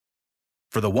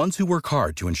For the ones who work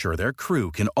hard to ensure their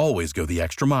crew can always go the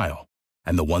extra mile,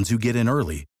 and the ones who get in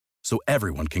early so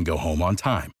everyone can go home on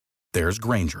time, there's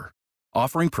Grainger,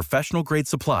 offering professional-grade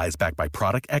supplies backed by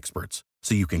product experts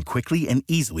so you can quickly and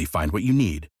easily find what you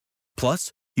need.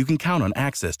 Plus, you can count on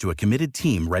access to a committed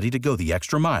team ready to go the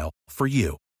extra mile for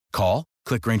you. Call,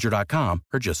 click Grainger.com,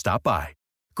 or just stop by.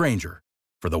 Grainger,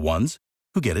 for the ones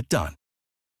who get it done.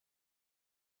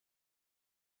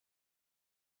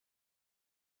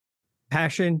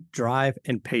 Passion, drive,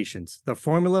 and patience. The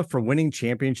formula for winning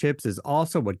championships is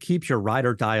also what keeps your ride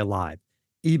or die alive.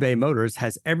 eBay Motors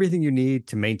has everything you need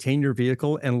to maintain your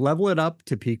vehicle and level it up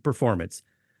to peak performance.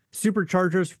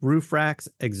 Superchargers, roof racks,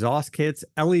 exhaust kits,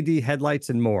 LED headlights,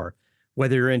 and more.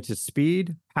 Whether you're into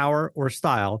speed, power, or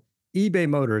style, eBay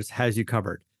Motors has you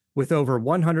covered. With over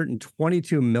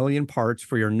 122 million parts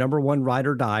for your number one ride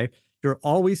or die, you'll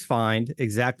always find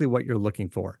exactly what you're looking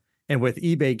for. And with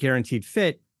eBay Guaranteed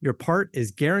Fit, your part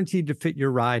is guaranteed to fit your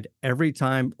ride every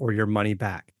time or your money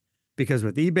back. Because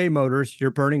with eBay Motors, you're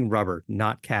burning rubber,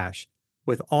 not cash.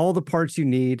 With all the parts you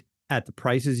need at the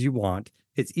prices you want,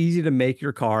 it's easy to make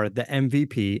your car the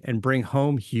MVP and bring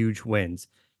home huge wins.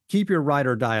 Keep your ride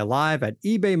or die alive at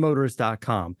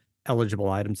ebaymotors.com.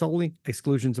 Eligible items only.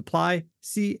 Exclusions apply.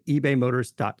 See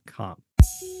ebaymotors.com.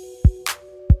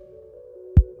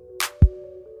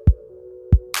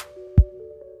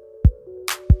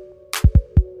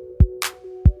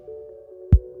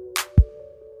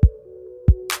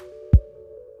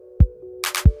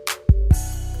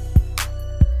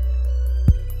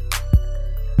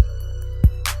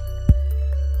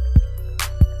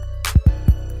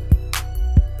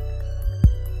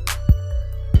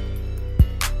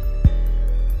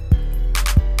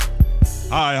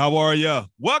 Hi, how are you?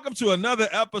 Welcome to another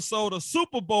episode, a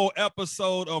Super Bowl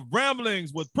episode of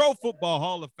Ramblings with Pro Football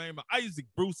Hall of Famer Isaac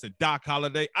Bruce and Doc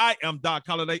Holliday. I am Doc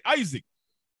Holliday. Isaac,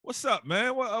 what's up,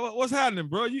 man? What's happening,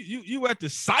 bro? You at the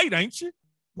site, ain't you?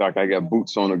 Doc, I got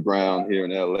boots on the ground here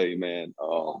in LA, man.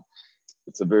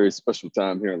 It's a very special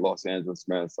time here in Los Angeles,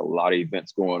 man. It's a lot of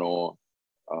events going on,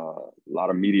 a lot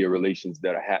of media relations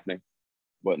that are happening,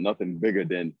 but nothing bigger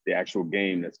than the actual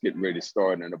game that's getting ready to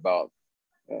start in about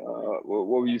what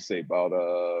would you say, about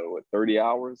 30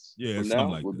 hours from now?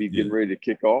 Like we'll be getting ready to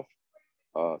kick off.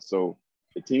 So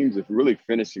the teams are really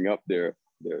finishing up their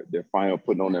final,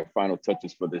 putting on their final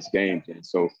touches for this game. And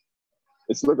so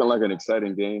it's looking like an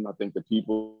exciting game. I think the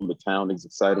people, the town is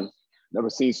exciting. Never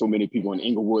seen so many people in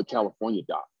Inglewood, California,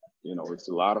 Doc. You know, it's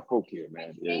a lot of folk here,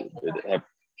 man. It have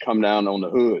come down on the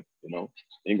hood, you know.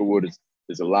 Inglewood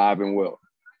is alive and well.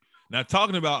 Now,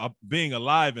 talking about being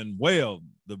alive and well,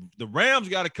 the Rams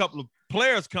got a couple of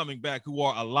players coming back who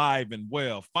are alive and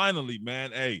well. Finally,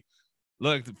 man, hey,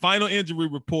 look, the final injury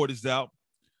report is out.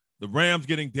 The Rams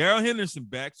getting Darrell Henderson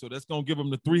back, so that's going to give them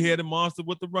the three-headed monster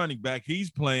with the running back.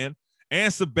 He's playing.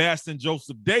 And Sebastian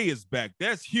Joseph-Day is back.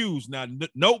 That's huge. Now,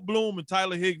 Note Bloom and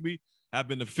Tyler Higbee have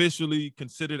been officially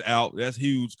considered out. That's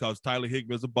huge because Tyler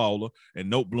Higbee is a baller, and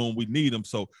Note Bloom, we need him,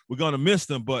 so we're going to miss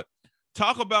them. But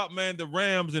talk about, man, the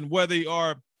Rams and where they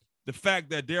are, the fact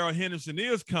that Darrell Henderson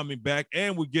is coming back,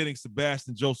 and we're getting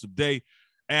Sebastian Joseph-Day,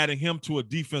 adding him to a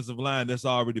defensive line that's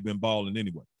already been balling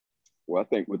anyway. Well, I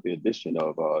think with the addition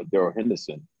of Darrell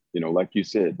Henderson, you know, like you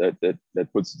said, that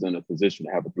puts us in a position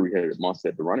to have a three-headed monster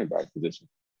at the running back position.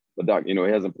 But, Doc, you know,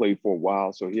 he hasn't played for a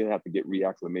while, so he'll have to get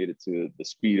reacclimated to the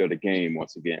speed of the game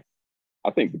once again.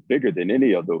 I think bigger than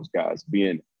any of those guys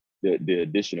being the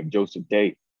addition of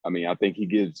Joseph-Day. I mean, I think he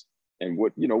gives – and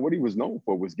what he was known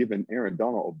for was giving Aaron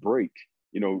Donald a break.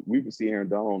 You know, we would see Aaron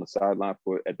Donald on the sideline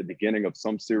at the beginning of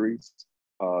some series.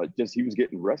 He was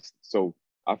getting rested. So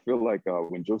I feel like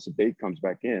when Joseph-Day comes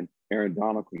back in, Aaron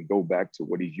Donald can go back to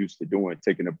what he's used to doing,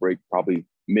 taking a break probably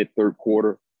mid-third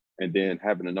quarter and then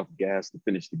having enough gas to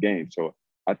finish the game. So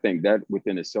I think that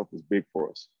within itself is big for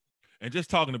us. And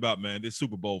just talking about, man, this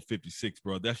Super Bowl 56,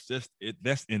 bro, that's just it.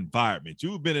 That's environment.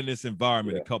 You've been in this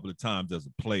environment a couple of times as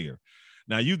a player.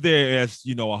 Now you there as,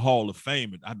 you know, a Hall of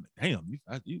Famer.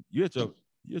 You're at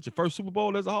your first Super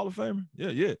Bowl as a Hall of Famer?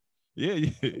 Yeah,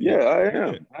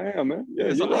 I am, man.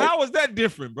 Yeah, so how is that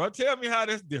different, bro? Tell me how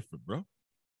that's different, bro.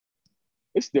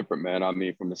 It's different, man. I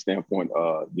mean, from the standpoint,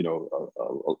 a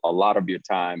lot of your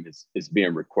time is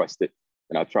being requested,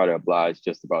 and I try to oblige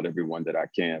just about everyone that I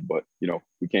can. But you know,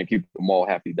 we can't keep them all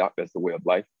happy, Doc. That's the way of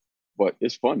life. But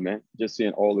it's fun, man. Just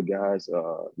seeing all the guys.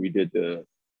 We did the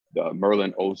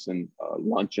Merlin Olsen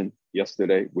luncheon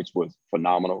yesterday, which was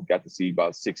phenomenal. Got to see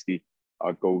about 60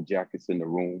 gold jackets in the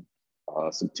room.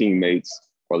 Some teammates,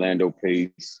 Orlando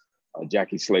Pace,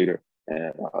 Jackie Slater,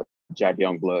 and Jack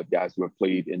Youngblood, guys who have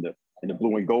played in the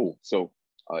blue and gold. So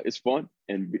It's fun,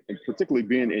 and particularly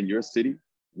being in your city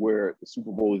where the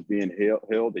Super Bowl is being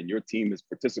held and your team is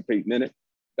participating in it.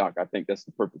 Doc, I think that's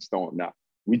the perfect storm. Now,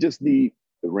 we just need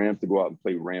the Rams to go out and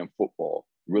play Ram football,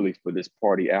 really, for this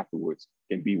party afterwards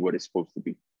can be what it's supposed to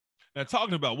be. Now,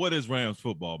 talking about what is Rams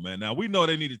football, man. Now, we know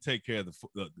they need to take care of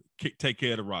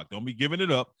the rock. Don't be giving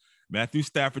it up. Matthew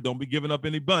Stafford, don't be giving up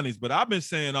any bunnies. But I've been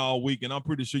saying all week, and I'm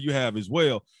pretty sure you have as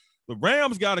well, the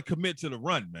Rams got to commit to the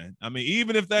run, man. I mean,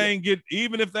 even if they ain't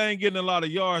getting a lot of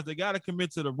yards, they got to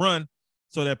commit to the run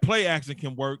so that play action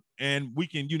can work and we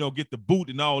can, get the boot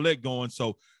and all that going.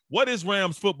 So what is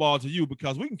Rams football to you?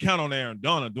 Because we can count on Aaron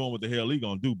Donald doing what the hell he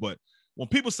gonna do. But when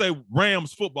people say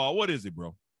Rams football, what is it,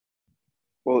 bro?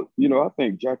 Well, I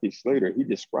think Jackie Slater, he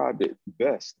described it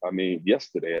best. I mean,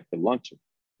 yesterday at the luncheon,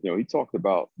 he talked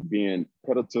about being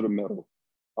pedal to the metal,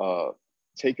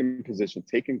 taking position,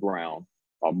 taking ground,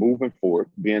 moving forward,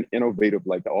 being innovative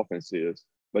like the offense is,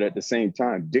 but at the same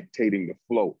time, dictating the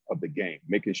flow of the game,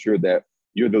 making sure that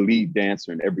you're the lead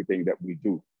dancer in everything that we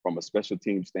do from a special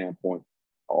team standpoint,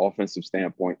 an offensive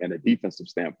standpoint, and a defensive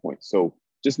standpoint. So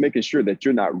just making sure that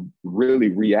you're not really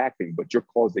reacting, but you're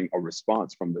causing a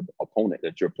response from the opponent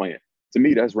that you're playing. To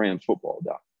me, that's Rams football,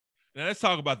 Doc. Now, let's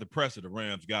talk about the pressure the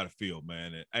Rams got to feel,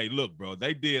 man. And, hey, look, bro,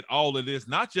 they did all of this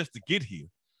not just to get here.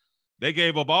 They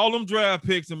gave up all them draft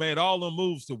picks and made all them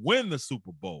moves to win the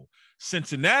Super Bowl.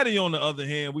 Cincinnati, on the other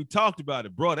hand, we talked about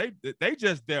it, bro. They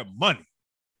just their money.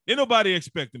 Ain't nobody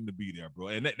expect them to be there, bro.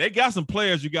 And they got some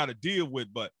players you got to deal with,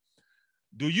 but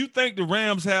do you think the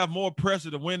Rams have more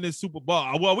pressure to win this Super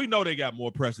Bowl? Well, we know they got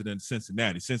more pressure than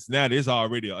Cincinnati. Cincinnati is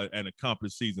already an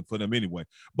accomplished season for them anyway.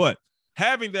 But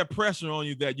having that pressure on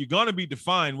you that you're going to be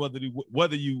defined whether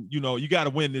you got to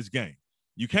win this game.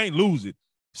 You can't lose it.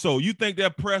 So you think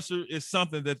that pressure is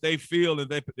something that they feel and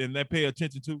they pay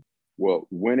attention to? Well,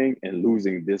 winning and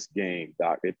losing this game,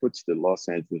 Doc, it puts the Los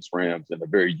Angeles Rams in a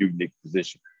very unique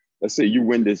position. Let's say you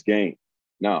win this game.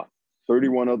 Now,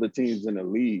 31 other teams in the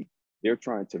league, they're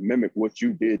trying to mimic what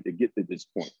you did to get to this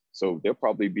point. So they'll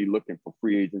probably be looking for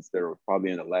free agents that are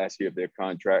probably in the last year of their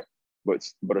contract, but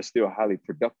are still highly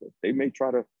productive. They may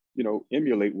try to,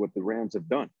 emulate what the Rams have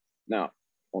done. Now,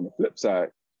 on the flip side,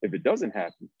 if it doesn't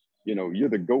happen, you're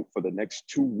the GOAT for the next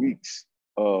 2 weeks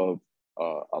of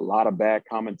a lot of bad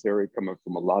commentary coming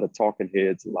from a lot of talking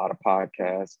heads, a lot of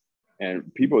podcasts,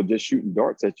 and people are just shooting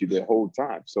darts at you the whole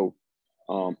time. So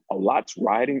a lot's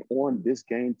riding on this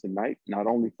game tonight, not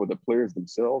only for the players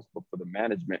themselves, but for the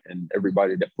management and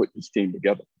everybody that put this team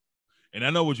together. And I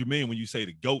know what you mean when you say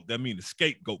the GOAT. That means the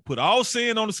scapegoat. Put all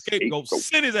sin on the scapegoat.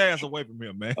 Send his ass away from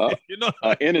him, man.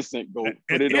 Innocent GOAT.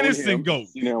 An innocent GOAT.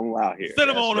 Out here.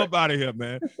 Send him on up out of here,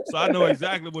 man. So I know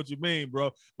exactly what you mean,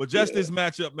 bro. But just this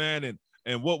matchup, man,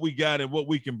 and what we got and what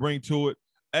we can bring to it.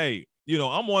 Hey,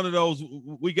 I'm one of those.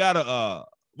 We gotta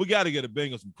get a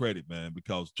Bengals some credit, man,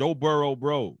 because Joe Burrow,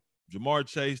 bro, Jamar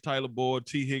Chase, Tyler Boyd,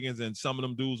 T. Higgins, and some of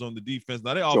them dudes on the defense.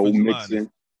 Now they offensive line.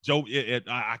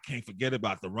 I can't forget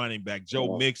about the running back,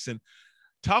 Joe Mixon.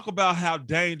 Talk about how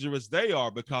dangerous they are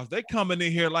because they coming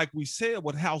in here, like we said,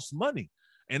 with house money.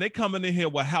 And they coming in here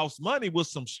with house money with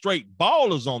some straight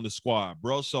ballers on the squad,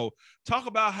 bro. So talk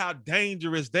about how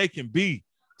dangerous they can be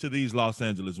to these Los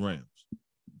Angeles Rams.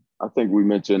 I think we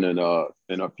mentioned in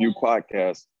a few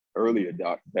podcasts earlier,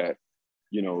 Doc, that,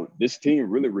 this team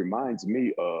really reminds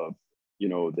me of, the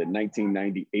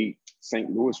 1998 St.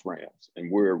 Louis Rams,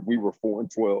 and where we were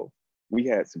 4-12. We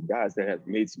had some guys that had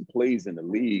made some plays in the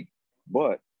league,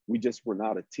 but we just were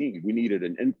not a team. We needed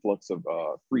an influx of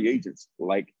free agents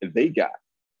like they got.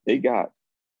 They got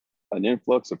an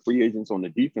influx of free agents on the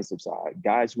defensive side,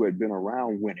 guys who had been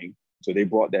around winning. So they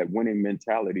brought that winning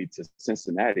mentality to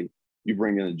Cincinnati. You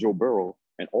bring in Joe Burrow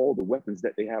and all the weapons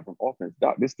that they have on offense.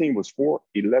 Doc, this team was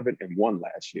 4-11-1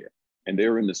 last year, and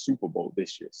they're in the Super Bowl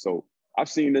this year. So I've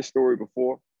seen this story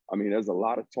before. I mean, there's a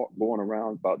lot of talk going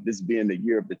around about this being the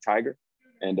year of the Tiger.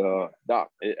 And Doc,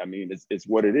 it's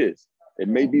what it is. It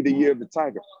may be the year of the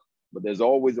Tiger, but there's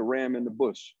always a ram in the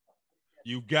bush.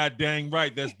 You got dang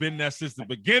right. That's been that since the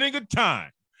beginning of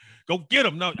time. Go get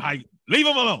him. No, leave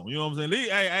him alone. You know what I'm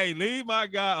saying? Leave my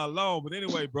guy alone. But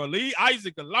anyway, bro, leave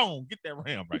Isaac alone. Get that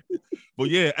ram right. But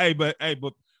yeah,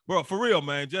 but bro, for real,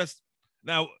 man. Just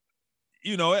now,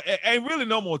 it ain't really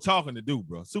no more talking to do,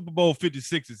 bro. Super Bowl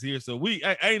 56 is here, so we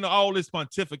ain't all this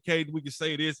pontificating. We can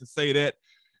say this and say that.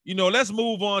 Let's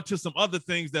move on to some other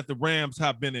things that the Rams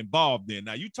have been involved in.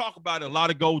 Now, you talk about a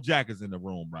lot of gold jackets in the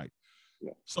room, right?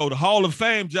 Yeah. So the Hall of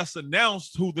Fame just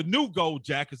announced who the new gold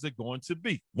jackets are going to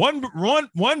be. One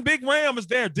big Ram is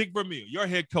there, Dick Vermeil, your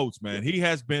head coach, man. He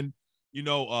has been,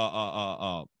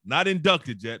 not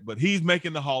inducted yet, but he's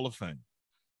making the Hall of Fame.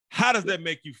 How does that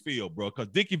make you feel, bro? Because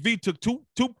Dickie V took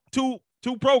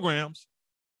two programs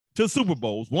to Super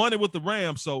Bowls, won it with the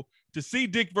Rams. So to see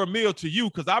Dick Vermeil to you,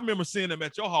 because I remember seeing him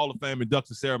at your Hall of Fame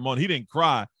induction ceremony. He didn't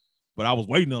cry, but I was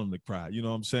waiting on him to cry. You know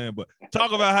what I'm saying? But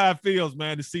talk about how it feels,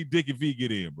 man, to see Dickie V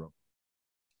get in, bro.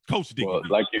 Coach Dickie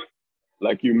V.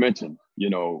 Like you mentioned, you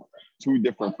know, two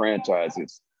different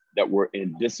franchises that were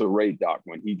in disarray, Doc,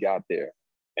 when he got there.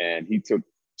 And he took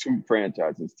two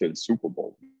franchises to the Super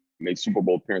Bowl, made Super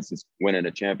Bowl appearances, winning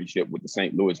a championship with the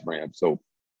St. Louis Rams. So,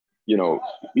 you know,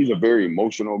 he's a very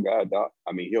emotional guy, Doc.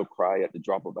 I mean, he'll cry at the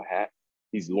drop of a hat.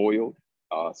 He's loyal,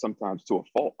 sometimes to a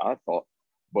fault, I thought.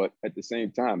 But at the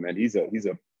same time, man, he's a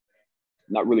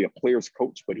not really a player's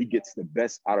coach, but he gets the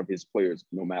best out of his players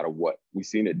no matter what. We've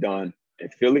seen it done in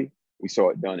Philly. We saw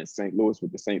it done in St. Louis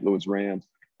with the St. Louis Rams.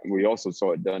 And we also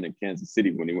saw it done in Kansas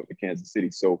City when he went to Kansas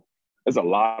City. So there's a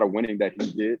lot of winning that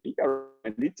he did. He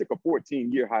took a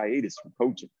 14-year hiatus from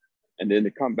coaching. And then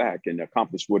to come back and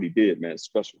accomplish what he did, man, it's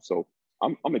special. So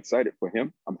I'm excited for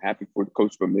him. I'm happy for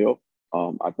Coach Vermeil.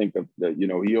 I think that you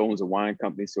know, he owns a wine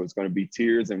company, so it's going to be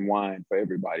tears and wine for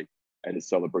everybody at his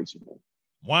celebration. Man.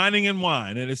 Whining and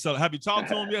wine. And it's have you talked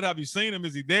to him yet? Have you seen him?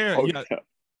 Is he there? Oh,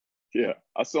 yeah.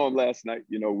 I saw him last night.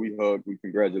 You know, we hugged, we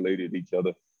congratulated each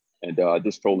other. And I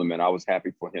just told him, man, I was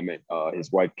happy for him and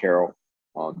his wife, Carol.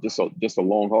 Just a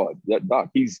long haul. That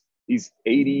Doc, he's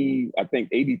 80, I think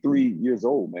 83 years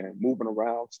old, man, moving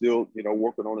around, still, you know,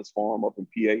 working on his farm up in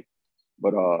PA,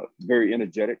 but very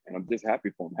energetic. And I'm just happy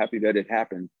for him, happy that it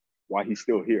happened while he's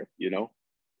still here, you know?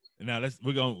 And now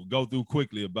we're going to go through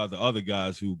quickly about the other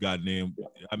guys who got in.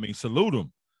 I mean, salute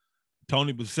them.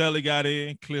 Tony Boselli got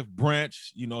in, Cliff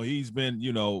Branch, you know, he's been,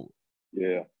 you know,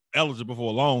 eligible for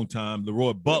a long time.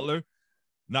 Leroy Butler,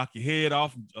 knock your head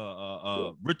off.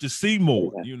 Richard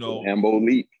Seymour, you know.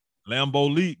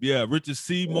 Lambeau Leap, yeah. Richard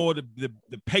Seymour, the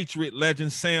Patriot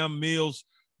legend, Sam Mills,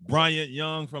 Bryant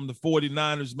Young from the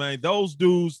 49ers, man. Those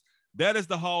dudes, that is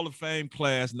the Hall of Fame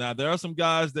class. Now, there are some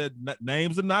guys that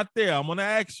names are not there I'm going to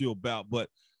ask you about. But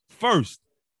first,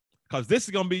 because this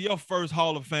is going to be your first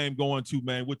Hall of Fame going to,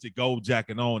 man, with your gold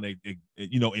jacket on,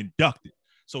 you know, inducted.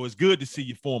 So it's good to see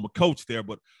your former coach there.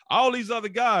 But all these other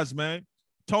guys, man,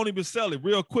 Tony Boselli,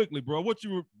 real quickly, bro, what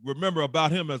you remember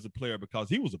about him as a player? Because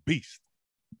he was a beast.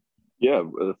 Yeah,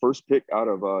 the first pick out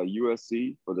of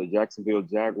USC for the Jacksonville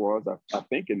Jaguars, I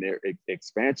think in their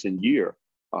expansion year.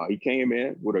 He came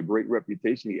in with a great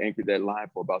reputation. He anchored that line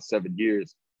for about 7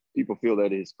 years. People feel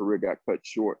that his career got cut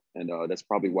short, and that's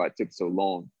probably why it took so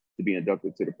long to be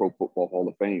inducted to the Pro Football Hall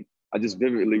of Fame. I just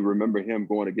vividly remember him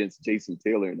going against Jason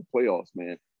Taylor in the playoffs,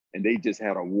 man, and they just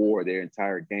had a war their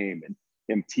entire game, and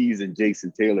him teasing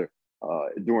Jason Taylor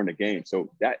during the game. So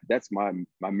that's my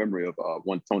memory of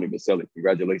one Tony Boselli.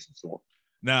 Congratulations to him.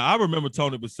 Now, I remember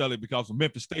Tony Boselli because when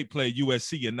Memphis State played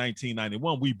USC in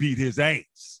 1991, we beat his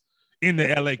ass in the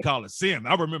LA Coliseum.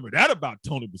 I remember that about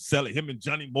Tony Boselli, him and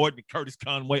Johnny Morton, Curtis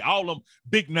Conway, all them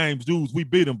big names dudes, we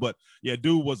beat him. But, yeah,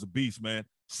 dude was a beast, man.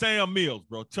 Sam Mills,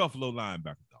 bro, tough little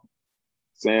linebacker, though.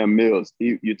 Sam Mills,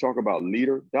 you talk about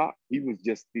leader, Doc. He was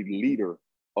just the leader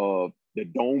of the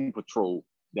Dome Patrol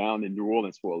down in New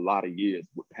Orleans for a lot of years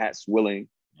with Pat Swilling,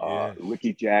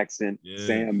 Ricky Jackson,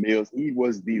 Sam Mills. He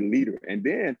was the leader. And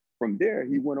then from there,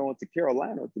 he went on to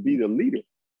Carolina to be the leader.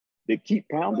 They keep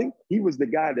pounding. He was the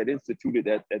guy that instituted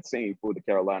that saying for the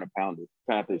Carolina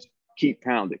Panthers, keep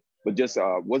pounding. But just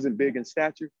wasn't big in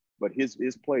stature, but his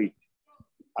play,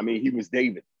 I mean, he was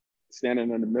David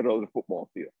standing in the middle of the football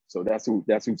field. So that's who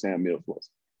Sam Mills was.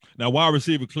 Now, wide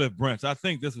receiver Cliff Branch, I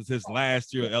think this was his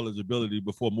last year eligibility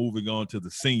before moving on to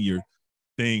the senior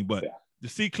thing. But to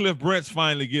see Cliff Branch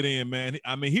finally get in, man,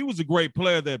 I mean, he was a great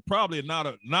player that probably not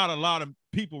a lot of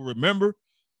people remember.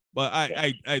 But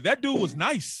that dude was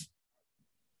nice.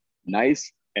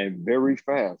 Nice and very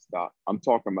fast, Doc. I'm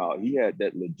talking about he had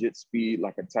that legit speed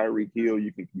like a Tyreek Hill.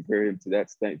 You can compare him to that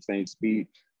same speed.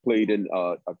 Played in,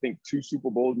 I think, 2 Super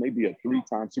Bowls, maybe a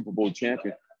 3-time Super Bowl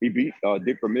champion. He beat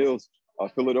Dick Vermeil's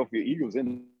Philadelphia Eagles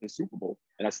in the Super Bowl.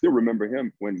 And I still remember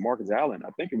him when Marcus Allen, I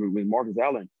think it was when Marcus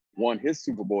Allen won his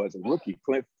Super Bowl as a rookie.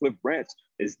 Cliff Branch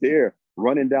is there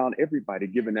running down everybody,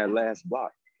 giving that last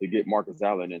block to get Marcus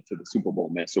Allen into the Super Bowl,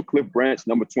 man. So Cliff Branch,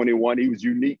 number 21, he was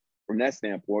unique from that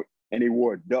standpoint. And he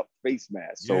wore a duck face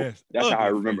mask. So that's how I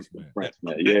remember Cliff Branch,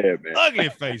 man. Yeah, man. Ugly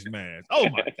face mask. Oh,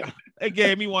 my God. They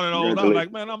gave me one of those. I'm like,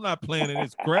 man, I'm not playing in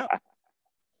this crap.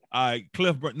 All right,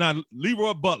 Cliff Branch. Now,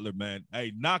 Leroy Butler, man.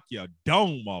 Hey, knock your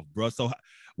dome off, bro. So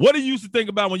what do you used to think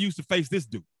about when you used to face this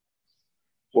dude?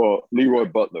 Well, Leroy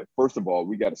Butler, first of all,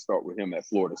 we got to start with him at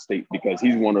Florida State because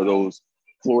he's one of those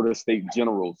Florida State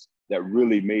generals that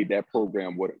really made that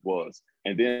program what it was.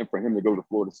 And then for him to go to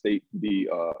Florida State, be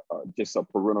just a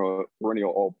perennial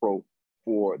All-Pro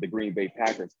for the Green Bay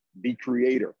Packers,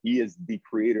 he is the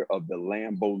creator of the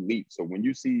Lambeau Leap. So when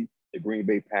you see the Green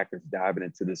Bay Packers diving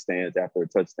into the stands after a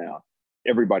touchdown,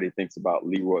 everybody thinks about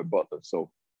Leroy Butler.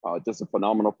 So just a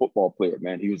phenomenal football player,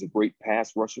 man. He was a great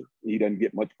pass rusher. He doesn't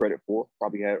get much credit for.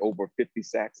 Probably had over 50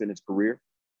 sacks in his career.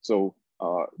 So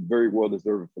very well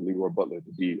deserved for Leroy Butler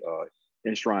to be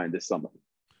enshrined this summer.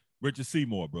 Richard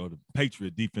Seymour, bro, the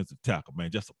Patriot defensive tackle, man.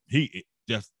 He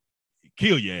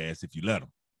kill your ass if you let him.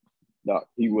 Doc,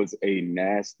 he was a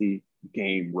nasty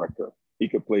game wrecker. He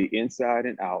could play inside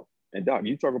and out. And Doc,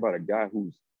 you talk about a guy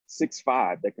who's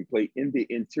 6'5" that can play in the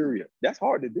interior. That's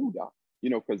hard to do, Doc.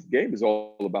 Because game is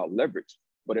all about leverage.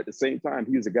 But at the same time,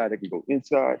 he was a guy that can go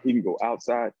inside, he can go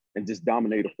outside, and just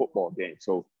dominate a football game.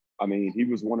 So, I mean, he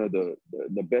was one of the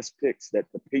best picks that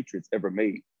the Patriots ever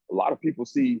made. A lot of people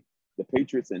see the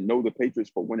Patriots and know the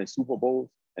Patriots for winning Super Bowls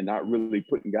and not really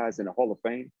putting guys in the Hall of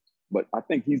Fame. But I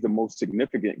think he's the most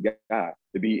significant guy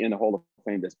to be in the Hall of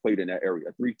Fame that's played in that area,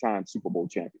 a 3-time Super Bowl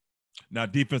champion. Now,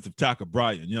 defensive tackle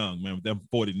Brian Young, man, with them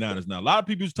 49ers. Now, a lot of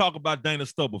people talk about Dana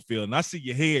Stubblefield, and I see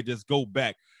your head just go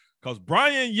back because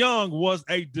Brian Young was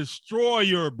a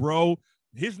destroyer, bro.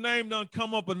 His name doesn't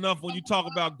come up enough when you talk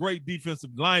about great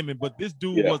defensive linemen, but this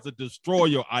dude was a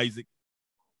destroyer, Isaac.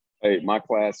 Hey, my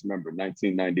class member,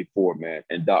 1994, man.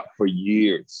 And Doc, for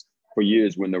years,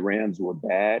 when the Rams were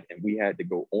bad and we had to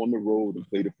go on the road and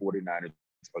play the 49ers,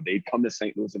 or they'd come to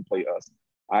St. Louis and play us,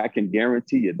 I can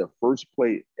guarantee you the first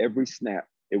play, every snap,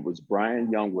 it was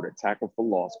Brian Young with a tackle for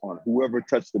loss on whoever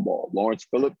touched the ball. Lawrence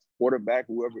Phillips, quarterback,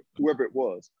 whoever it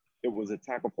was a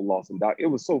tackle for loss. And Doc, it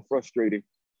was so frustrating,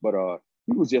 but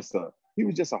he was just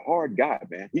a hard guy,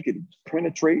 man. He could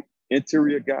penetrate,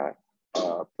 interior guy,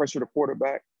 pressure the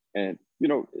quarterback. And,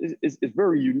 it's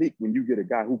very unique when you get a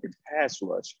guy who can pass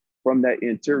rush from that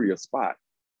interior spot.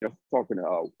 Talking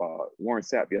to Warren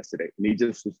Sapp yesterday, and he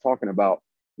just was talking about,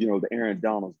 the Aaron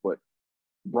Donalds, but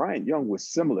Brian Young was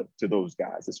similar to those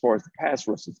guys as far as the pass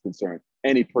rush is concerned,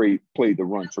 and he played the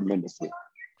run tremendously.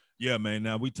 Yeah, man.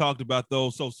 Now, we talked about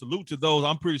those, so salute to those.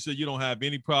 I'm pretty sure you don't have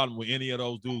any problem with any of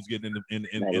those dudes getting in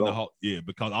the hall. Yeah,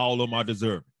 because all of them are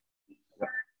deserving. Yeah.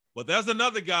 But there's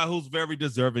another guy who's very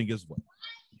deserving as well.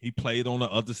 He played on the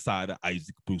other side of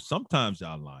Isaac Bruce. Sometimes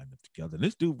y'all line up together. And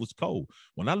this dude was cold.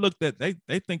 When I looked at, they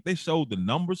think they showed the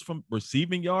numbers from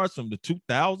receiving yards from the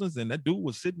 2000s, and that dude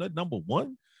was sitting at number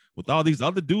 1 with all these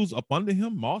other dudes up under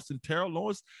him, Moss and Terrell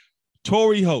Lawrence.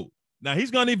 Torrey Holt. Now, he's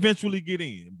going to eventually get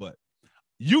in, but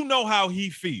you know how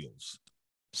he feels.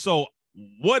 So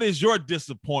what is your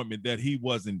disappointment that he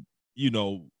wasn't,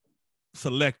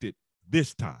 selected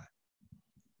this time?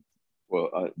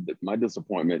 Well, my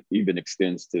disappointment even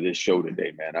extends to this show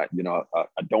today, man. I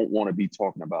don't want to be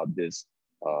talking about this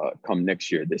come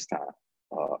next year, this time,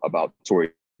 about Torrey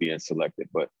being selected,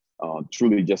 but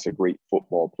truly just a great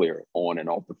football player on and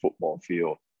off the football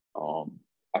field.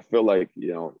 I feel like,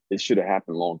 it should have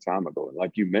happened a long time ago. And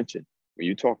like you mentioned, when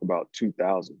you talk about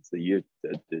 2000s,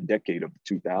 the decade of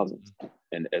the 2000s,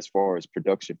 and as far as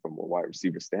production from a wide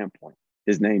receiver standpoint,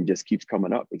 his name just keeps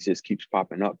coming up. It just keeps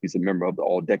popping up. He's a member of the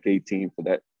all-decade team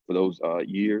for those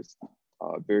years.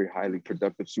 Very highly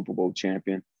productive Super Bowl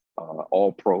champion,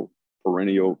 all-pro,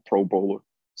 perennial Pro Bowler.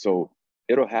 So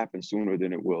it'll happen sooner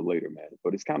than it will later, man.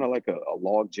 But it's kind of like a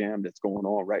log jam that's going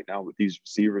on right now with these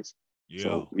receivers. Yeah.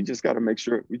 So we just got to make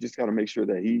sure.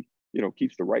 That he,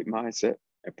 keeps the right mindset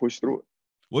and push through it.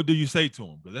 What do you say to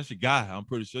him? Because that's your guy. I'm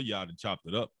pretty sure y'all done chopped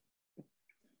it up.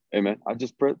 Hey, man, I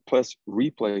just press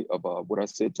replay of what I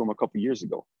said to him a couple years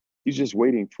ago. He's just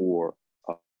waiting for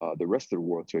the rest of the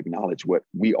world to acknowledge what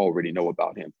we already know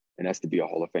about him, and that's to be a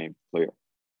Hall of Fame player.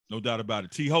 No doubt about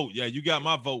it. T. Holt, yeah, you got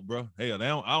my vote, bro. Hell, I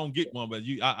don't get one, but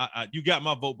you got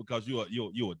my vote because you're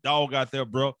a dog out there,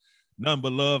 bro. Nothing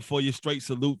but love for you. Straight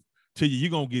salute to you.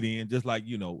 You're going to get in just like,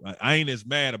 I ain't as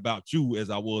mad about you as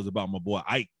I was about my boy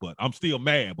Ike, but I'm still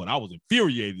mad, but I was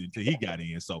infuriated until he got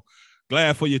in. So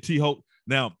glad for you, T. Holt.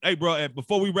 Now, hey, bro, and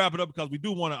before we wrap it up, because I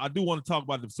do want to talk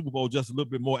about the Super Bowl just a little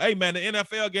bit more. Hey, man, the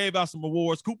NFL gave out some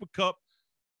awards. Cooper Kupp,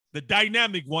 the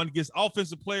dynamic one, gets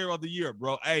Offensive Player of the Year,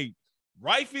 bro. Hey,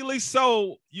 rightfully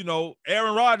so,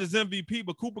 Aaron Rodgers MVP,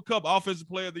 but Cooper Kupp, Offensive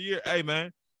Player of the Year. Hey,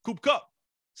 man, Cooper Kupp,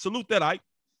 salute that, Ike.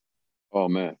 Oh,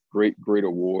 man, great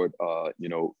award.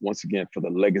 Once again, for the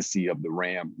legacy of the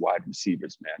Ram wide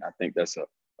receivers, man. I think that's a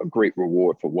great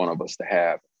reward for one of us to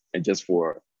have, and just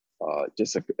for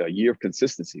just a year of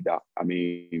consistency, Doc. I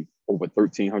mean, over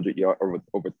 1,300 yards,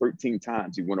 over 13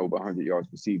 times he went over 100 yards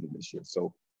receiving this year.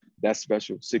 So that's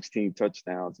special. 16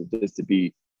 touchdowns, and just to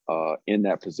be in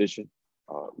that position.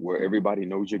 where everybody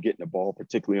knows you're getting the ball,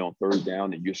 particularly on third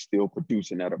down, and you're still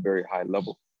producing at a very high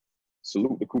level.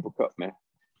 Salute the Cooper Kupp, man.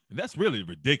 And that's really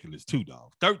ridiculous too,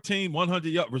 dog. 13,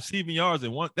 100 receiving yards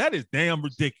and one. That is damn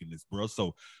ridiculous, bro.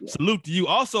 So salute to you.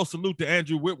 Also salute to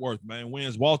Andrew Whitworth, man.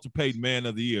 Wins Walter Payton Man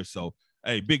of the Year. So,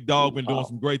 hey, big dog been doing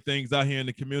some great things out here in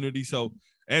the community. So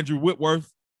Andrew Whitworth,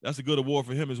 that's a good award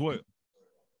for him as well.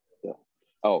 Yeah.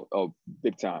 Oh,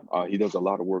 big time. He does a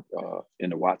lot of work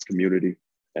in the Watts community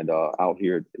and out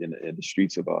here in the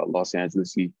streets of Los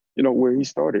Angeles. Where he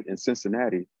started in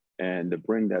Cincinnati. And to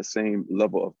bring that same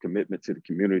level of commitment to the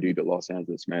community to Los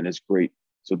Angeles, man, it's great.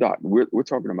 So, Doc, we're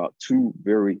talking about two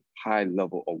very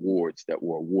high-level awards that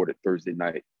were awarded Thursday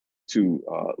night to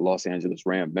Los Angeles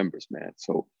Ram members, man.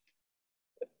 So,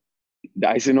 the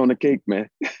icing on the cake, man.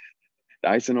 The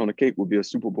icing on the cake will be a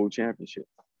Super Bowl championship.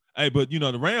 Hey, but,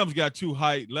 the Rams got two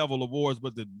high-level awards,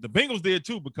 but the Bengals did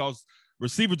too, because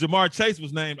receiver Jamar Chase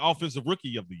was named Offensive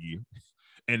Rookie of the Year.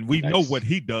 And we know what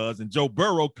he does. And Joe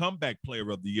Burrow, Comeback Player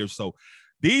of the Year. So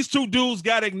these two dudes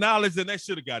got acknowledged, and they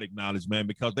should have got acknowledged, man,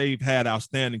 because they've had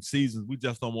outstanding seasons. We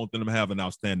just don't want them to have an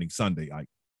outstanding Sunday, Ike.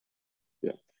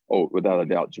 Yeah. Oh, without a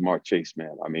doubt, Jamar Chase,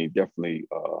 man. I mean, definitely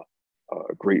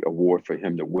a great award for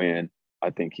him to win.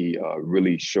 I think he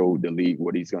really showed the league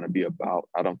what he's going to be about.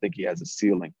 I don't think he has a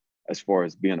ceiling as far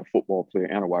as being a football player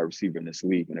and a wide receiver in this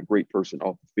league and a great person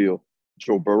off the field.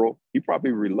 Joe Burrow, he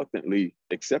probably reluctantly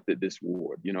accepted this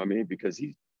award, you know what I mean? Because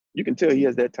you can tell he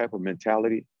has that type of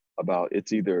mentality about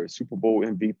it's either Super Bowl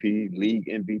MVP, league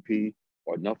MVP,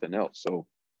 or nothing else. So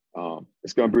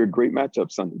it's going to be a great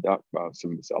matchup Sunday, Doc.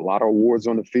 A lot of awards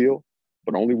on the field,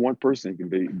 but only one person can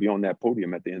be on that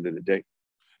podium at the end of the day.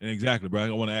 And exactly, bro. I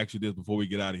want to ask you this before we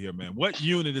get out of here, man. What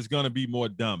unit is going to be more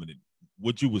dominant,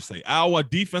 what you would say, our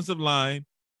defensive line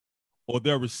or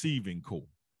their receiving core?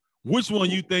 Which one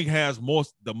you think has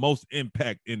the most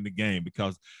impact in the game?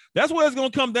 Because that's what it's going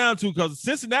to come down to, because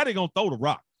Cincinnati going to throw the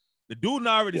rock. The dude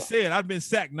already said, I've been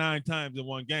sacked 9 times in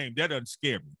one game. That doesn't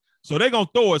scare me. So they're going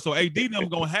to throw it. So AD them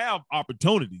going to have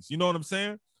opportunities. You know what I'm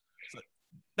saying? So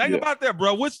think about that,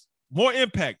 bro. What's more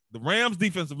impact, the Rams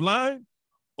defensive line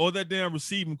or that damn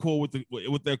receiving core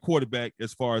with their quarterback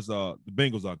as far as the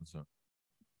Bengals are concerned?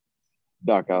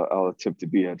 Doc, I'll attempt to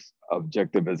be as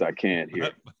objective as I can here.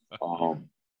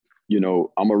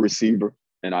 I'm a receiver,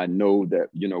 and I know that,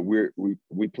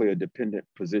 we play a dependent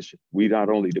position. We not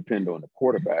only depend on the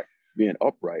quarterback being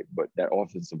upright, but that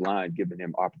offensive line giving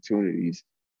him opportunities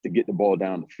to get the ball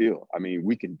down the field. I mean,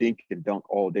 we can dink and dunk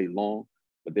all day long,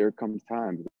 but there comes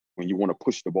times when you want to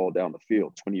push the ball down the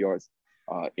field, 20 yards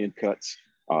in cuts,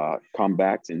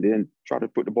 comebacks, and then try to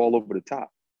put the ball over the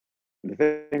top. And the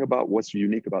thing about what's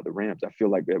unique about the Rams, I feel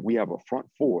like that we have a front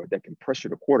four that can pressure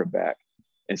the quarterback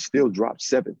and still drop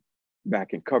 7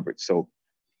 back in coverage. So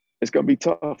it's going to be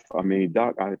tough. I mean,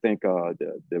 Doc, I think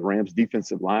the Rams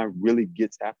defensive line really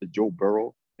gets after Joe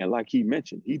Burrow. And like he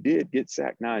mentioned, he did get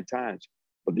sacked 9 times.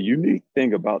 But the unique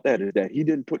thing about that is that he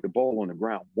didn't put the ball on the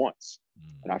ground once.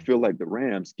 And I feel like the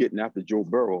Rams getting after Joe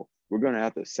Burrow, we're going to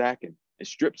have to sack him and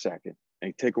strip sack him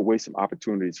and take away some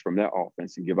opportunities from that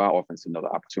offense and give our offense another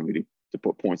opportunity to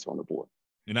put points on the board.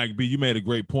 And you made a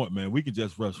great point, man. We can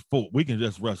just rush 4. We can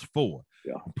just rush 4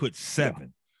 and put 7. Yeah.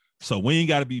 So we ain't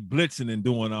got to be blitzing and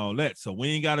doing all that. So we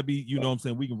ain't got to be, you know what I'm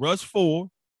saying? We can rush 4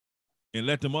 and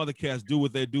let them other cats do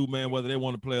what they do, man, whether they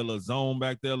want to play a little zone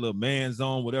back there, a little man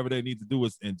zone, whatever they need to do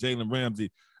is in Jalen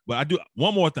Ramsey. But I do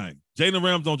one more thing. Jalen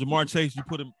Ramsey on Jamar Chase, you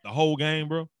put him the whole game,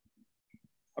 bro?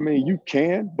 I mean, you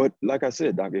can, but like I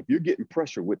said, Doc, if you're getting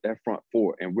pressure with that front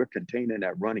 4 and we're containing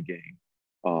that running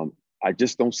game, I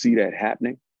just don't see that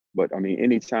happening. But I mean,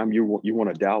 anytime you want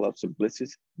to dial up some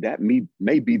blitzes, that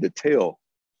may be the tell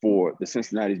for the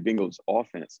Cincinnati Bengals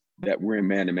offense that we're in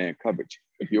man-to-man coverage.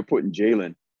 If you're putting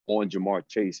Jalen on Jamar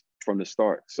Chase from the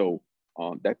start. So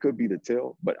that could be the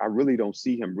tell, but I really don't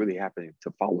see him really happening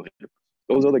to follow him.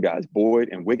 Those other guys, Boyd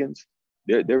and Wiggins,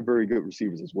 they're very good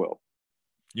receivers as well.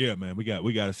 Yeah, man, we got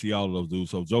to see all of those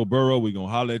dudes. So Joe Burrow, we're going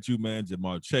to holler at you, man.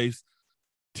 Jamar Chase,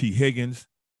 T. Higgins,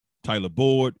 Tyler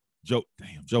Boyd, Joe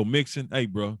Mixon. Hey,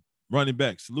 bro, running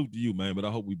back, salute to you, man. But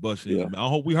I hope we bust you. I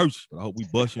hope we hurt you, but I hope we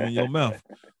bust you in your mouth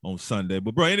on Sunday.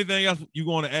 But, bro, anything else you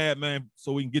want to add, man,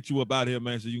 so we can get you up out here,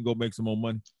 man, so you can go make some more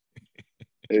money?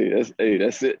 That's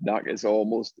it, Doc. It's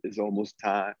almost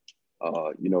time.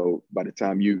 By the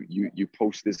time you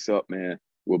post this up, man,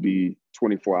 we'll be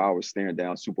 24 hours staring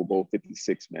down Super Bowl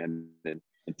 56, man. And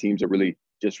teams are really,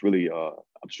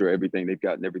 I'm sure everything they've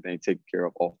gotten everything taken care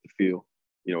of off the field.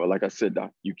 Like I said,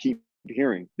 Doc, you keep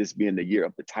hearing this being the year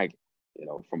of the tiger,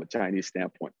 from a Chinese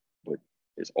standpoint. But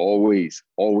there's always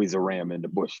a ram in the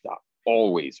bush, Doc.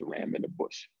 Always a ram in the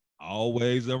bush.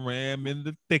 Always a ram in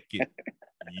the thicket.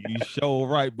 You sure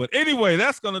right. But anyway,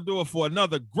 that's going to do it for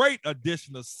another great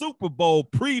edition of Super Bowl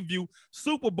preview,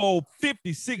 Super Bowl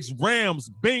 56 Rams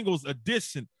Bengals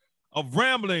edition of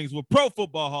Ramblings with Pro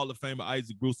Football Hall of Famer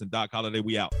Isaac Bruce and Doc Holliday.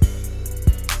 We out.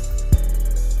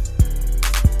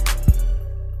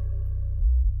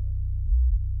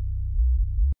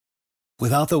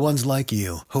 Without the ones like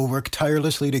you, who work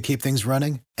tirelessly to keep things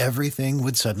running, everything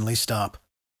would suddenly stop.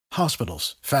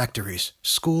 Hospitals, factories,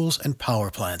 schools, and power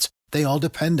plants, they all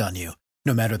depend on you.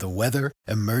 No matter the weather,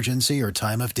 emergency, or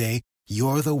time of day,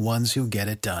 you're the ones who get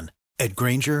it done. At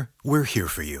Grainger, we're here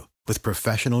for you with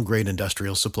professional-grade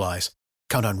industrial supplies.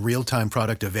 Count on real-time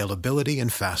product availability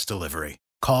and fast delivery.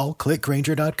 Call, click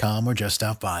Grainger.com, or just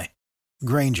stop by.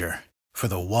 Grainger, for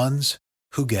the ones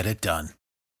who get it done.